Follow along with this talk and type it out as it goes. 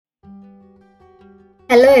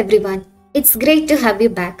Hello everyone, it's great to have you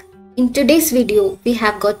back. In today's video, we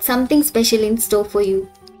have got something special in store for you.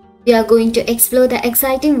 We are going to explore the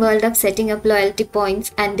exciting world of setting up loyalty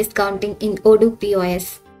points and discounting in Odoo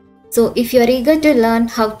POS. So if you're eager to learn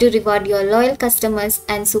how to reward your loyal customers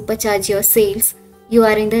and supercharge your sales, you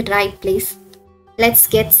are in the right place. Let's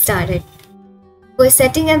get started. For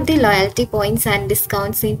setting up the loyalty points and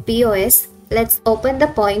discounts in POS, let's open the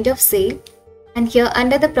point of sale. And here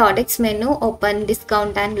under the products menu, open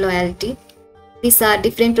discount and loyalty. These are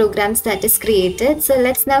different programs that is created. So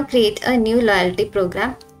let's now create a new loyalty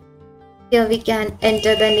program. Here we can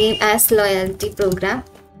enter the name as loyalty program.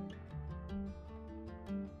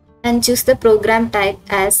 And choose the program type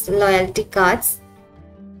as loyalty cards.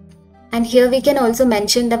 And here we can also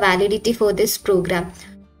mention the validity for this program.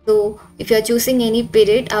 So if you are choosing any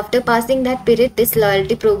period, after passing that period, this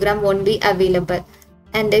loyalty program won't be available.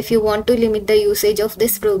 And if you want to limit the usage of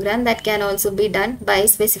this program, that can also be done by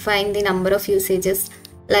specifying the number of usages,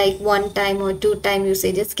 like 1 time or 2 time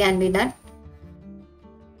usages can be done.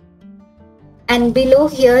 And below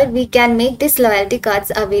here, we can make this loyalty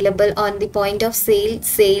cards available on the point of sale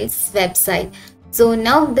sales website. So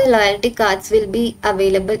now the loyalty cards will be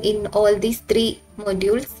available in all these 3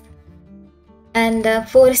 modules. And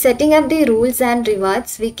for setting up the rules and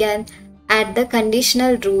rewards, we can add the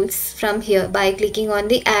conditional rules from here by clicking on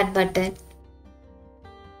the add button.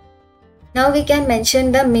 Now we can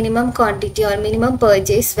mention the minimum quantity or minimum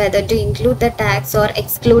purchase, whether to include the tax or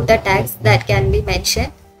exclude the tax, that can be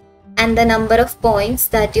mentioned, and the number of points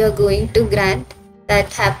that you are going to grant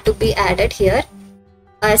that have to be added here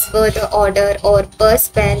as per the order or per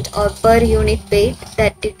spend or per unit paid,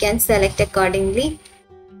 that you can select accordingly.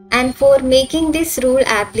 And for making this rule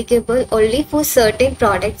applicable only for certain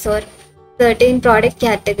products or certain product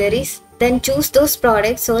categories, then choose those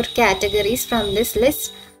products or categories from this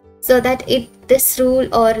list, so that this rule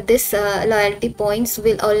or this loyalty points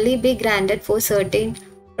will only be granted for certain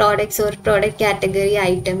products or product category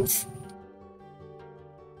items.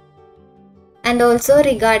 And also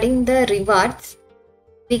regarding the rewards,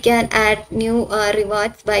 we can add new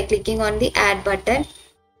rewards by clicking on the add button.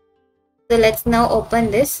 So let's now open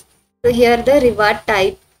this. So here the reward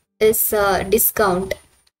type is discount.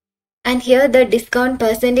 And here the discount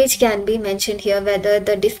percentage can be mentioned here, whether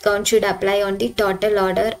the discount should apply on the total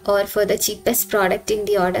order or for the cheapest product in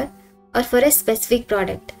the order or for a specific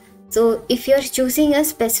product. So if you're choosing a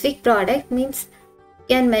specific product, means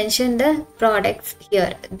you can mention the products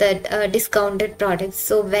here, the discounted products.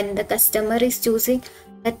 So when the customer is choosing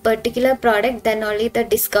that particular product, then only the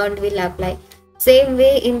discount will apply. Same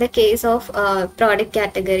way in the case of product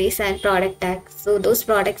categories and product tags. So those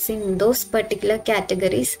products in those particular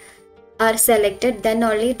categories are selected, then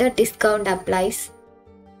only the discount applies.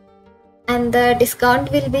 And the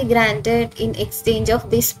discount will be granted in exchange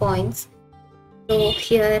of these points. So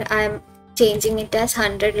here I am changing it as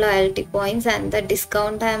 100 loyalty points, and the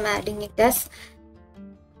discount I am adding it as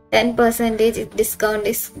 10% discount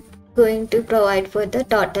is going to provide for the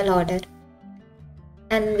total order.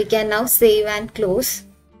 And we can now save and close.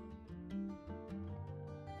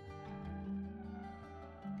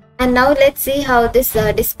 And now let's see how this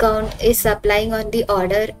discount is applying on the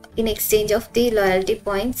order in exchange of the loyalty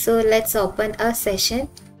points. So let's open a session.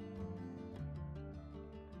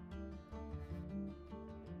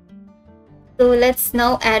 So let's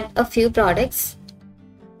now add a few products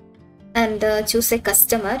and choose a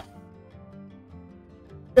customer.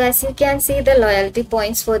 So as you can see the loyalty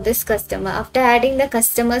points for this customer. After adding the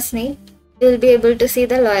customer's name, you will be able to see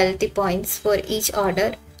the loyalty points for each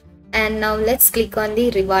order. And now let's click on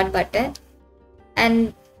the reward button,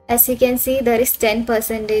 and as you can see there is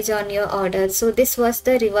 10% on your order. So this was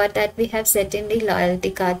the reward that we have set in the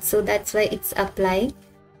loyalty card, so that's why it's applying.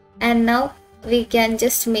 And now we can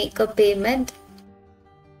just make a payment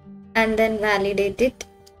and then validate it.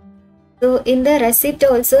 So in the receipt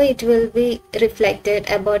also it will be reflected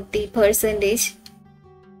about the percentage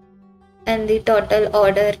and the total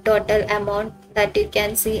order, total amount that you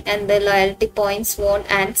can see, and the loyalty points won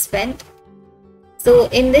and spent. So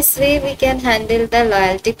in this way we can handle the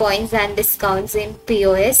loyalty points and discounts in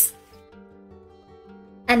POS.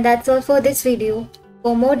 And that's all for this video.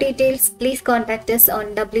 For more details, please contact us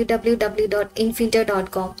on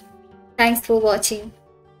www.infinter.com. Thanks for watching.